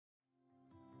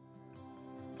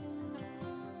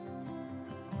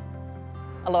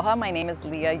Aloha, my name is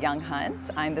Lia Young Hunt.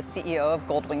 I'm the CEO of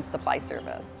Goldwing Supply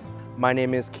Service. My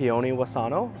name is Keone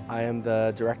Wasano. I am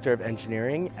the Director of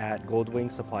Engineering at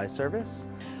Goldwing Supply Service.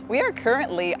 We are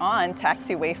currently on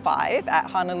Taxiway 5 at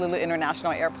Honolulu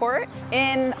International Airport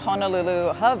in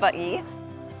Honolulu, Hawaii.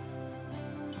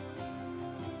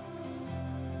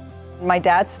 My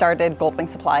dad started Goldwing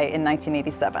Supply in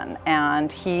 1987,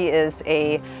 and he is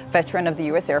a veteran of the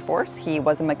U.S. Air Force. He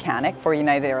was a mechanic for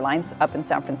United Airlines up in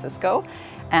San Francisco,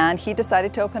 and he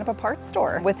decided to open up a parts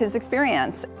store with his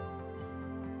experience.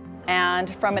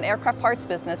 And from an aircraft parts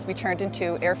business, we turned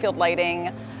into airfield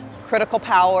lighting, critical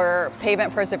power,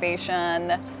 pavement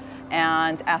preservation,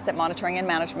 and asset monitoring and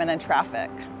management and traffic.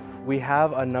 We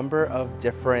have a number of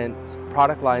different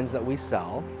product lines that we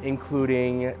sell,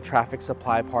 including traffic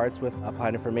supply parts with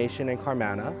Applied Information and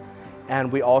Carmana.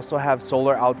 And we also have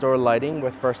solar outdoor lighting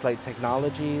with First Light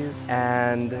Technologies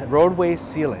and roadway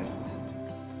sealant.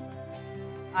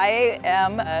 I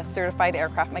am a certified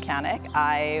aircraft mechanic.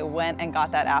 I went and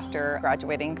got that after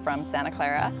graduating from Santa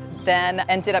Clara, then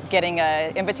ended up getting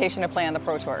an invitation to play on the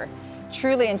Pro Tour.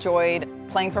 Truly enjoyed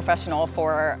playing professional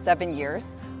for 7 years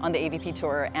on the AVP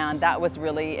Tour, and that was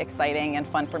really exciting and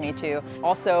fun for me too.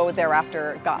 Also,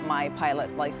 thereafter, got my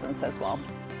pilot license as well.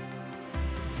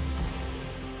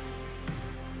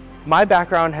 My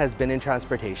background has been in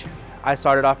transportation. I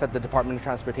started off at the Department of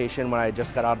Transportation when I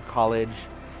just got out of college,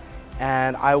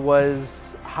 and I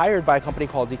was hired by a company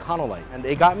called Econolite. And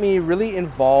it got me really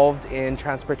involved in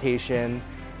transportation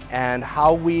and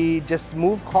how we just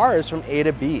move cars from A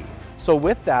to B. So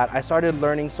with that, I started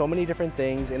learning so many different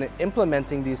things and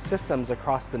implementing these systems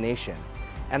across the nation.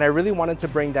 And I really wanted to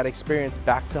bring that experience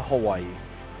back to Hawaii.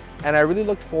 And I really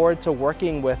looked forward to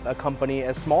working with a company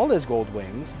as small as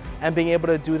Goldwings and being able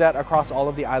to do that across all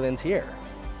of the islands here.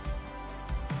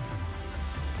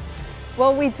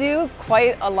 Well, we do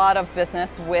quite a lot of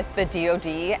business with the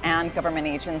DoD and government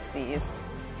agencies.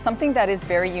 Something that is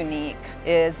very unique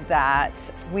is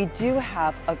that we do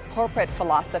have a corporate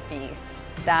philosophy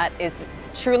that is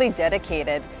truly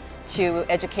dedicated to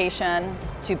education,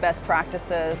 to best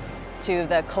practices, to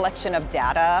the collection of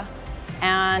data,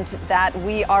 and that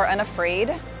we are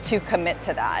unafraid to commit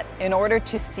to that in order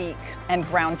to seek and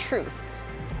ground truths.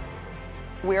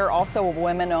 We're also a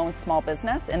women-owned small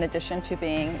business in addition to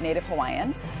being Native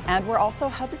Hawaiian, and we're also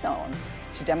Hub Zone,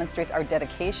 which demonstrates our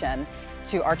dedication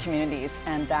to our communities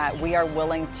and that we are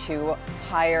willing to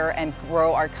hire and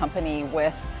grow our company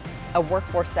with a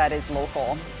workforce that is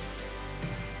local.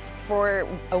 For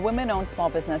a women-owned small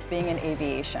business being in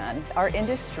aviation, our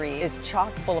industry is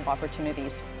chock full of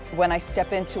opportunities. When I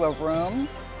step into a room,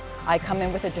 I come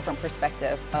in with a different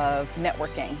perspective of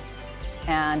networking.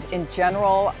 And in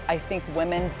general, I think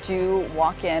women do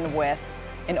walk in with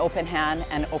an open hand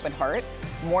and open heart,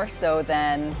 more so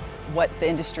than what the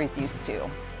industry's used to.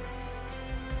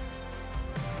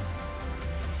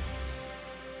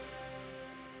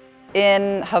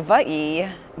 In Hawaii,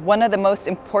 one of the most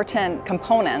important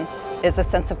components is a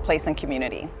sense of place and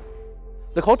community.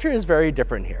 The culture is very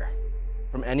different here.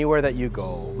 From anywhere that you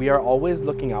go, we are always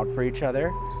looking out for each other.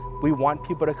 We want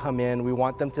people to come in, we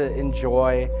want them to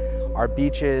enjoy our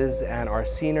beaches and our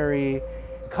scenery.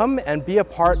 Come and be a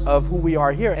part of who we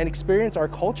are here and experience our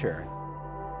culture.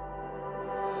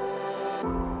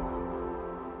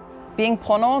 Being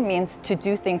pono means to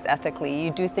do things ethically.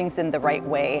 You do things in the right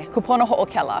way. Kupono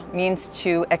ho'okela means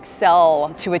to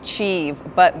excel, to achieve,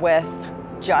 but with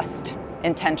just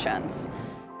intentions.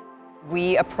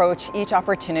 We approach each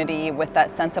opportunity with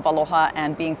that sense of aloha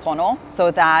and being pono so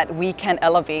that we can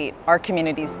elevate our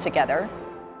communities together.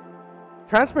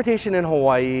 Transportation in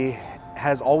Hawaii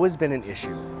has always been an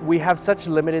issue. We have such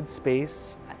limited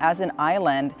space. As an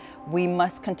island, we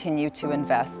must continue to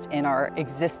invest in our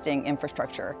existing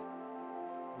infrastructure.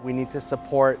 We need to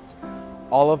support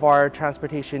all of our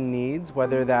transportation needs,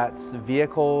 whether that's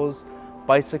vehicles,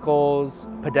 bicycles,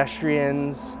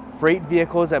 pedestrians, freight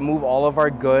vehicles that move all of our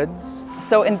goods.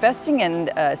 So investing in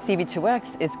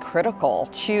CV2X is critical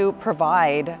to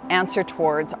provide answer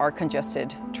towards our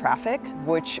congested traffic,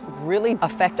 which really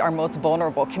affect our most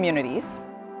vulnerable communities.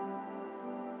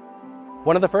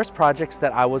 One of the first projects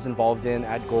that I was involved in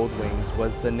at Goldwings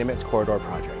was the Nimitz Corridor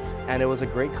project. And it was a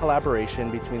great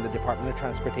collaboration between the Department of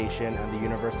Transportation and the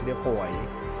University of Hawaii.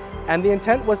 And the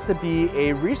intent was to be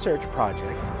a research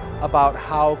project about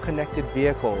how connected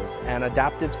vehicles and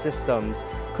adaptive systems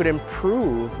could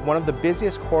improve one of the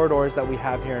busiest corridors that we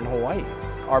have here in Hawaii.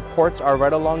 Our ports are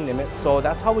right along Nimitz, so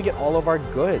that's how we get all of our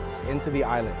goods into the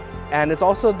islands. And it's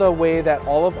also the way that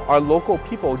all of our local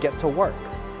people get to work.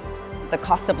 The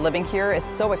cost of living here is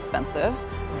so expensive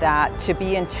that to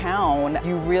be in town,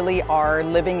 you really are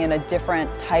living in a different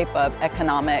type of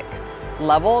economic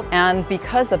level. And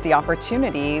because of the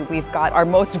opportunity, we've got our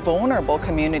most vulnerable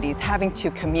communities having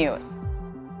to commute.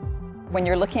 When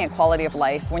you're looking at quality of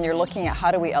life, when you're looking at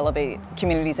how do we elevate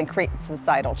communities and create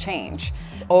societal change,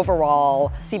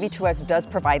 overall, CV2X does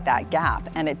provide that gap,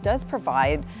 and it does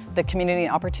provide the community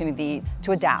an opportunity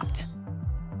to adapt.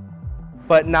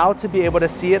 But now to be able to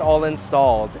see it all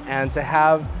installed and to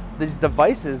have these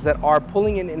devices that are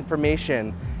pulling in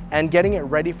information and getting it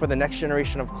ready for the next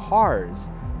generation of cars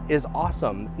is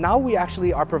awesome. Now we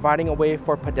actually are providing a way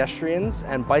for pedestrians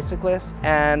and bicyclists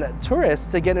and tourists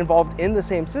to get involved in the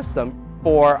same system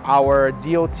for our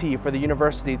DOT, for the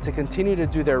university to continue to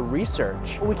do their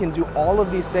research. We can do all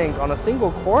of these things on a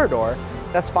single corridor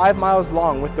that's 5 miles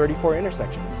long with 34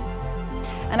 intersections.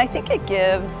 And I think it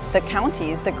gives the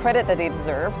counties the credit that they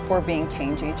deserve for being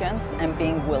change agents and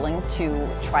being willing to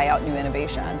try out new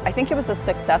innovation. I think it was a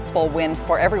successful win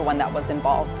for everyone that was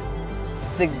involved.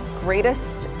 The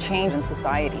greatest change in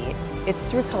society, it's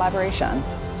through collaboration,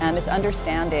 and it's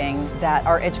understanding that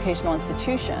our educational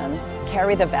institutions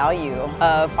carry the value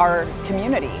of our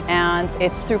community, and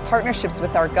it's through partnerships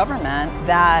with our government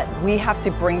that we have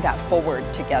to bring that forward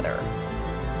together.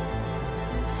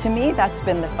 To me, that's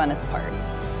been the funnest part.